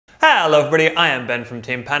Hello everybody, I am Ben from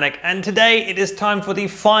Team Panic, and today it is time for the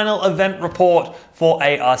final event report for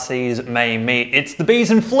ARC's May meet. It's the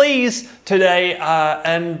bees and fleas today,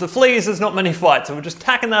 and the fleas, there's not many fights, so we're just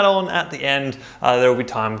tacking that on at the end. There will be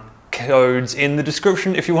time codes in the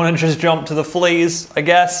description if you want to just jump to the fleas, I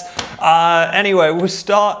guess. Anyway, we'll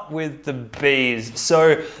start with the bees.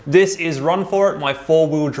 So this is Run For It, my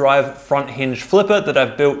 4-wheel drive front hinge flipper that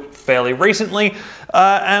I've built fairly recently.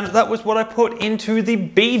 And that was what I put into the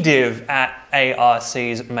bee div at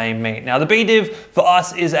ARC's May meet. Now the bee div for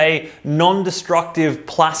us is a non-destructive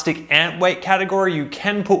plastic ant weight category. You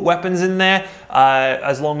can put weapons in there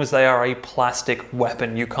as long as they are a plastic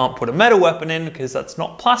weapon. You can't put a metal weapon in because that's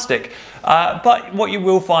not plastic. But what you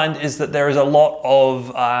will find is that there is a lot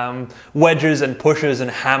of wedges and pushers and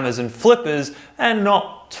hammers and flippers and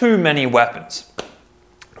not too many weapons.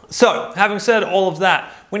 So, having said all of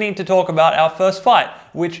that, we need to talk about our first fight,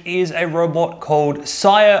 which is a robot called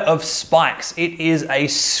Sire of Spikes. It is a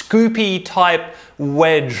scoopy type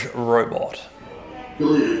wedge robot.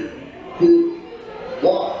 3, 2,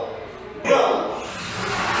 1, go!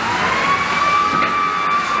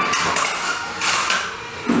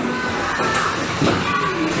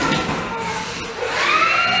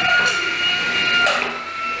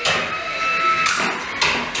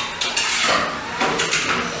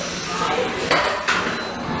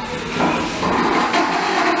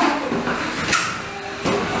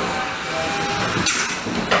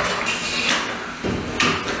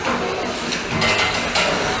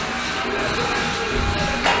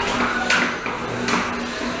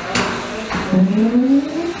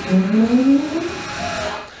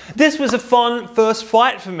 This was a fun first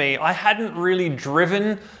fight for me. I hadn't really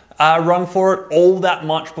driven Run For It all that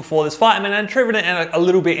much before this fight. I mean, I'd driven it a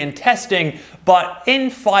little bit in testing, but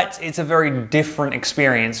in fights, it's a very different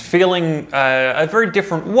experience, feeling a very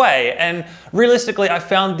different way. And realistically, I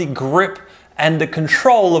found the grip and the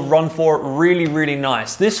control of Run For It really, really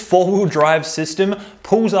nice. This 4-wheel drive system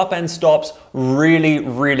pulls up and stops really,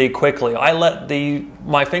 really quickly. I let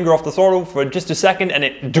my finger off the throttle for just a second and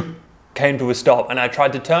it came to a stop, and I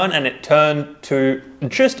tried to turn and it turned to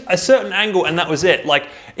just a certain angle, and that was it. Like,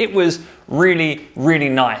 it was really, really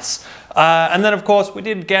nice. And then of course we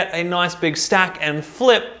did get a nice big stack and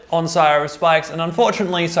flip on Sire of Spikes, and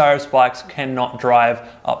unfortunately Sire of Spikes cannot drive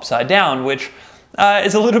upside down, which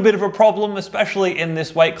is a little bit of a problem, especially in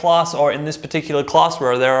this weight class or in this particular class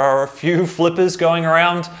where there are a few flippers going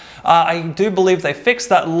around. I do believe they fixed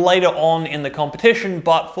that later on in the competition,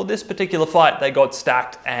 but for this particular fight they got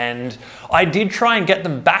stacked, and I did try and get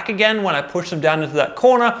them back again when I pushed them down into that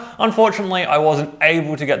corner. Unfortunately, I wasn't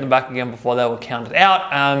able to get them back again before they were counted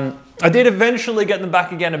out. I did eventually get them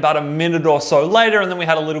back again about a minute or so later, and then we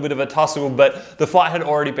had a little bit of a tussle, but the fight had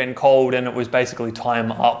already been called and it was basically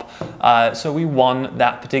time up. So we won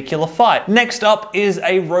that particular fight. Next up is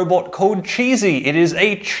a robot called Cheesy. It is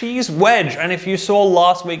a cheese wedge, and if you saw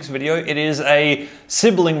last week's video, it is a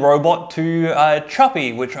sibling robot to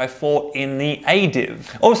Chuppy, which I fought in the A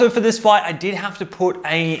div. Also for this fight, I did have to put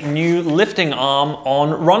a new lifting arm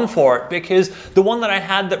on Run For It, because the one that I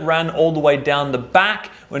had that ran all the way down the back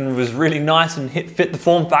when it was really nice and fit the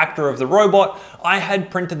form factor of the robot, I had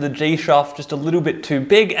printed the G-shaft just a little bit too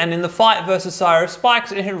big, and in the fight versus Sire of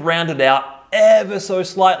Spikes, it had rounded out ever so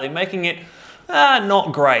slightly, making it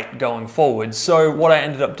not great going forward. So what I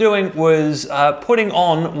ended up doing was putting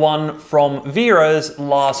on one from Vera's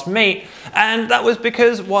last meet, and that was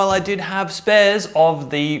because while I did have spares of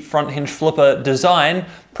the front hinge flipper design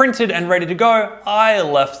printed and ready to go, I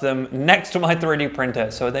left them next to my 3D printer,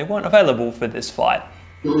 so they weren't available for this fight.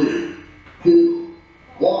 3, 2,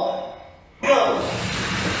 1, go!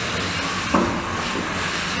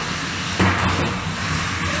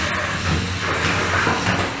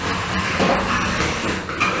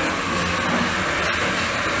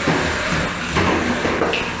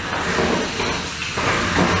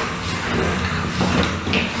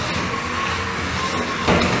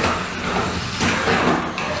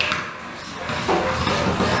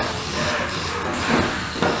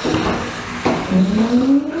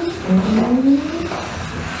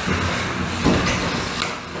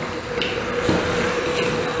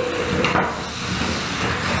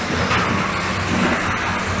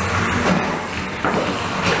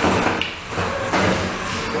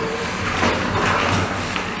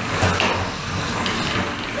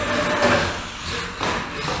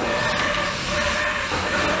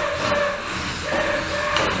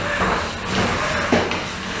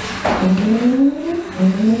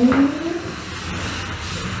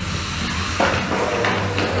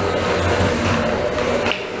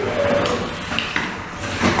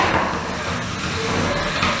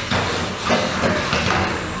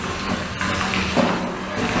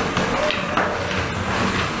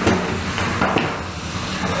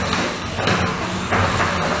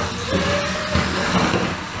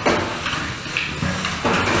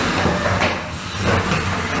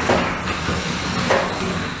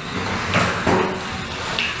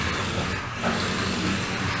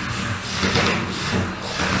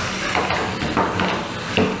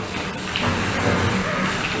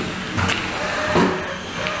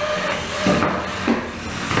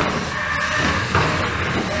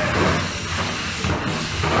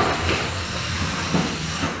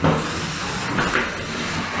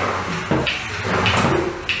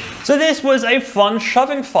 So this was a fun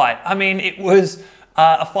shoving fight. I mean, it was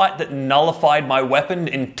a fight that nullified my weapon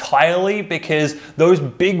entirely because those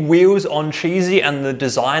big wheels on Cheesy and the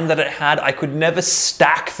design that it had, I could never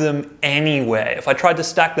stack them anywhere. If I tried to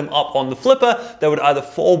stack them up on the flipper, they would either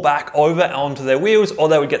fall back over onto their wheels or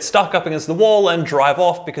they would get stuck up against the wall and drive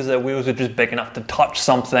off because their wheels were just big enough to touch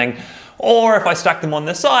something. Or if I stacked them on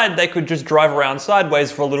their side, they could just drive around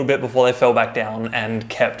sideways for a little bit before they fell back down and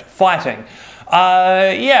kept fighting.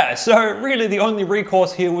 Yeah, so really the only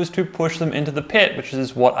recourse here was to push them into the pit, which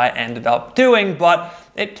is what I ended up doing, but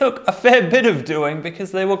it took a fair bit of doing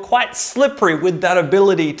because they were quite slippery with that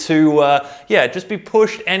ability to, yeah, just be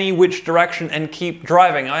pushed any which direction and keep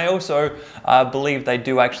driving. I also believe they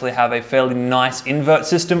do actually have a fairly nice invert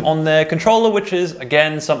system on their controller, which is,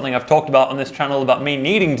 again, something I've talked about on this channel about me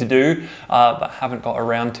needing to do, but haven't got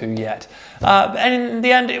around to yet. And in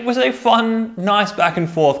the end, it was a fun, nice back and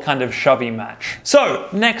forth kind of shovey match. So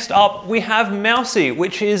next up, we have Mousey,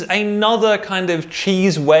 which is another kind of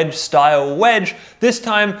cheese wedge style wedge, this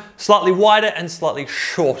time slightly wider and slightly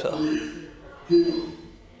shorter. 3, 2,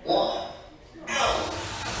 1, go!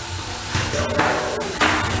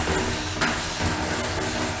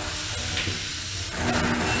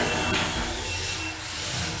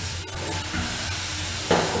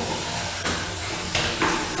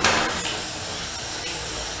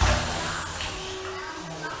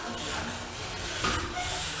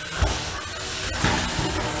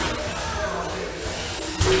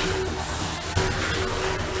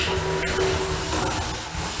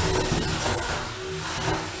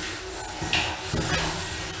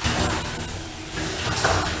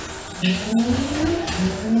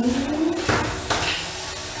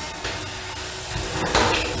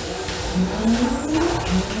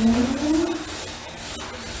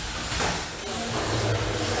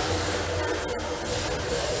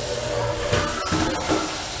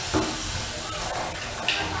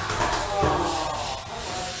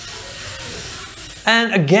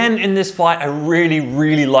 And again, in this fight, I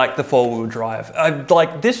really like the four-wheel drive.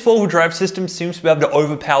 Like, this four-wheel drive system seems to be able to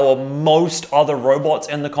overpower most other robots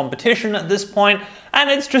in the competition at this point, and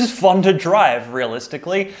it's just fun to drive,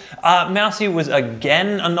 realistically. Mousey was,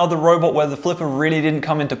 again, another robot where the flipper really didn't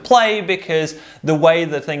come into play because the way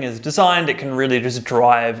the thing is designed, it can really just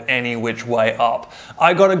drive any which way up.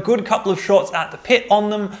 I got a good couple of shots at the pit on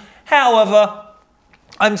them. However,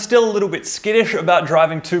 I'm still a little bit skittish about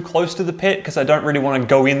driving too close to the pit because I don't really want to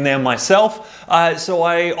go in there myself. So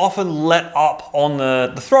I often let up on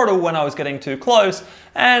the throttle when I was getting too close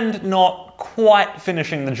and not quite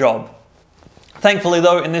finishing the job. Thankfully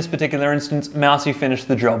though, in this particular instance, Mousey finished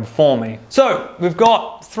the job for me. So we've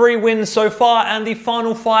got 3 wins so far, and the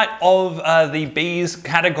final fight of the bees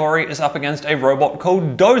category is up against a robot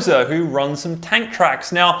called Dozer, who runs some tank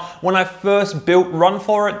tracks. Now, when I first built Run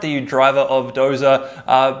For It, the driver of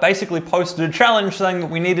Dozer basically posted a challenge saying that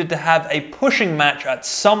we needed to have a pushing match at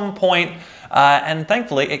some point, and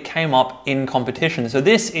thankfully it came up in competition. So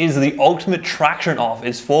this is the ultimate traction off.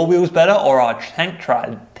 Is 4 wheels better, or are tank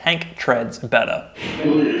treads better?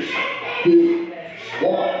 3, 2,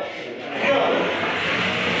 1, go!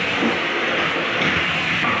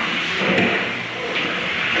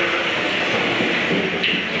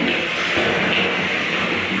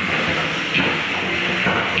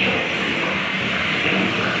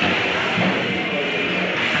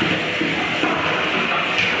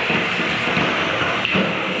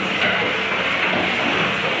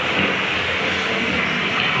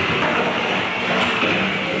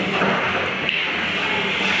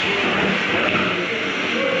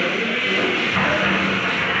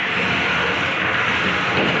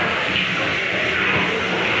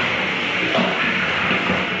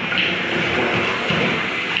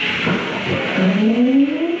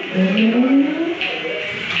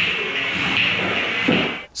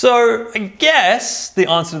 So I guess the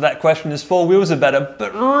answer to that question is 4 wheels are better,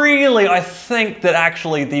 but really I think that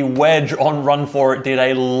actually the wedge on Run For It did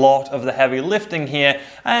a lot of the heavy lifting here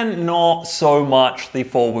and not so much the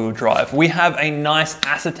 4-wheel drive. We have a nice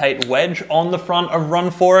acetate wedge on the front of Run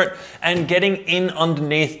For It, and getting in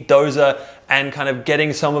underneath Dozer and kind of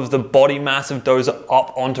getting some of the body mass of Dozer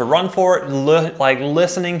up onto Run For It, like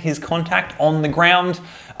lessening his contact on the ground,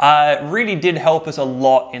 really did help us a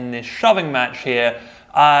lot in this shoving match here.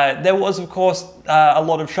 There was, of course, a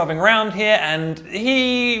lot of shoving around here, and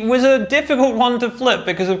he was a difficult one to flip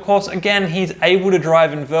because, of course, again, he's able to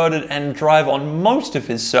drive inverted and drive on most of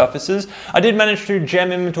his surfaces. I did manage to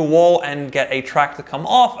jam him into a wall and get a track to come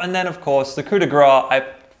off, and then, of course, the coup de grace, I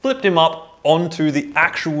flipped him up onto the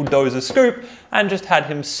actual Dozer scoop and just had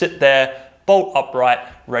him sit there bolt upright,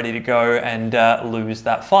 ready to go and lose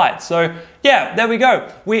that fight. So yeah, there we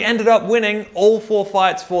go. We ended up winning all 4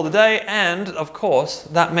 fights for the day, and of course,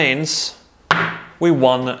 that means we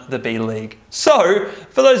won the B League. So,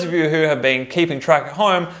 for those of you who have been keeping track at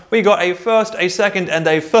home, we got a first, a second, and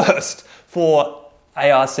a first for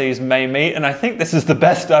ARC's main meet, and I think this is the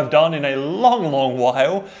best I've done in a long, long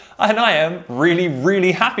while, and I am really,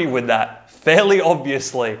 really happy with that, fairly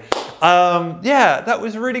obviously. Yeah, that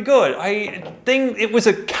was really good. I think it was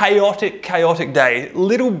a chaotic day.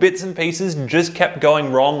 Little bits and pieces just kept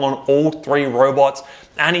going wrong on all 3 robots.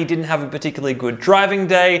 Annie didn't have a particularly good driving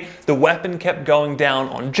day. The weapon kept going down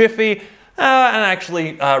on Jiffy. And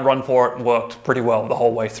actually, Run For It worked pretty well the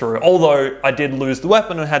whole way through. Although I did lose the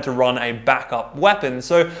weapon and had to run a backup weapon.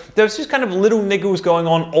 So there was just kind of little niggles going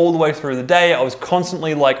on all the way through the day. I was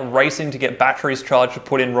constantly like racing to get batteries charged to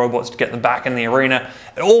put in robots to get them back in the arena.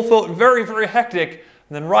 It all felt very, very hectic.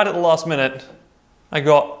 And then right at the last minute, I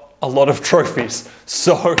got a lot of trophies.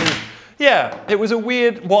 So yeah, it was a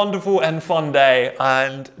weird, wonderful, and fun day.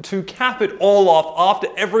 And to cap it all off, after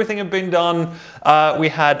everything had been done, we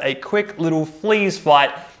had a quick little fleas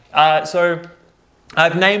fight. So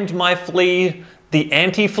I've named my flea the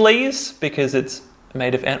Anty-fleas because it's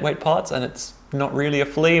made of antweight parts and it's not really a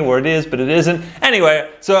flea, or it is, but it isn't. Anyway,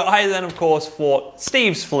 so I then, of course, fought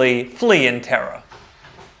Steve's flea, Flea in Terror.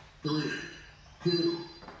 3, 2,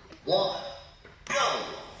 1, go!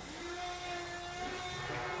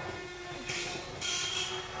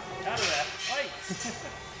 Out of there. Wait.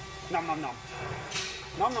 Nom nom nom.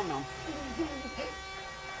 Nom nom nom.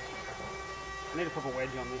 I need to put a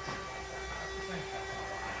wedge on this.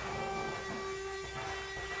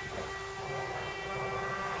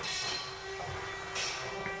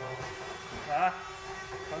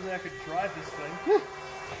 If only I could drive this thing.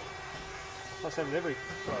 Plus have every.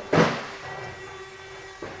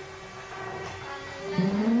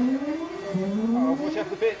 Oh, watch out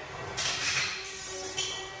for the pit.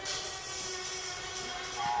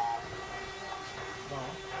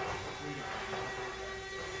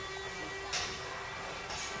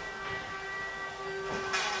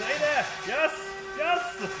 Stay there! Yes! Yes!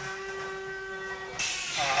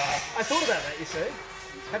 I thought about that, you see.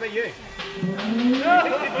 How about you? You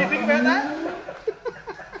think about that?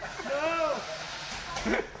 No!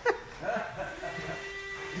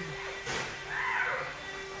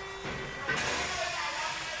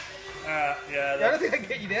 Yeah, I don't think I can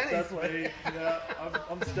get you down here. that's why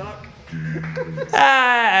I'm stuck.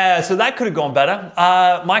 So that could have gone better.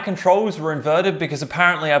 My controls were inverted because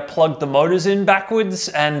apparently I plugged the motors in backwards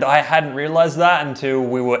and I hadn't realized that until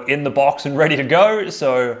we were in the box and ready to go.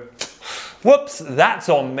 So whoops, that's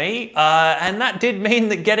on me. And that did mean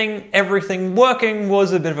that getting everything working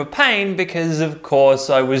was a bit of a pain because of course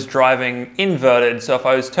I was driving inverted. So if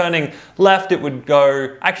I was turning left, it would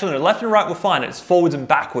go, actually no, left and right were fine. It's forwards and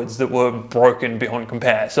backwards that were broken beyond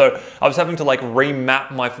compare. So I was having to like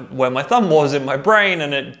remap where my thumb was in my brain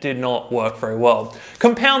and it did not work very well.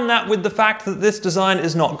 Compound that with the fact that this design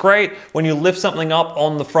is not great. When you lift something up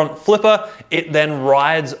on the front flipper, it then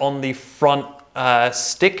rides on the front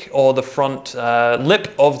stick or the front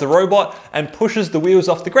lip of the robot and pushes the wheels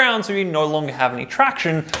off the ground so you no longer have any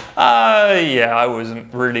traction. Yeah, I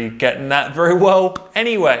wasn't really getting that very well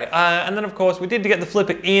anyway. And then of course we did get the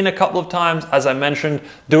flipper in a couple of times, as I mentioned.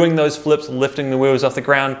 Doing those flips, lifting the wheels off the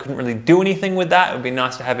ground, couldn't really do anything with that. It would be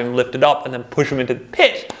nice to have him lifted up and then push him into the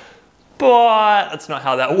pit. But that's not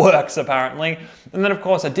how that works, apparently. And then, of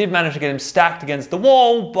course, I did manage to get him stacked against the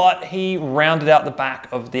wall, but he rounded out the back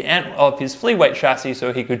of his flea weight chassis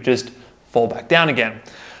so he could just fall back down again.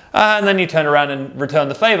 And then you turn around and return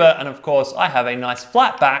the favor, and of course, I have a nice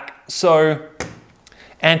flat back, so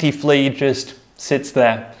Anty-flea just sits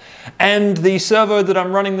there. And the servo that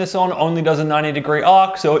I'm running this on only does a 90-degree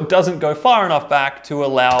arc, so it doesn't go far enough back to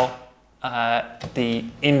allow the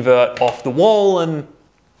invert off the wall, and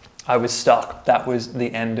I was stuck. That was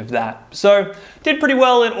the end of that. So, did pretty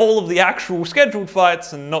well in all of the actual scheduled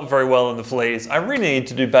fights and not very well in the fleas. I really need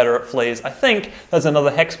to do better at fleas. I think there's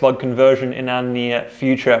another hex bug conversion in our near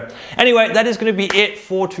future. Anyway, that is going to be it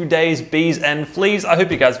for today's bees and fleas. I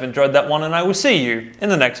hope you guys have enjoyed that one and I will see you in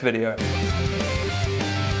the next video.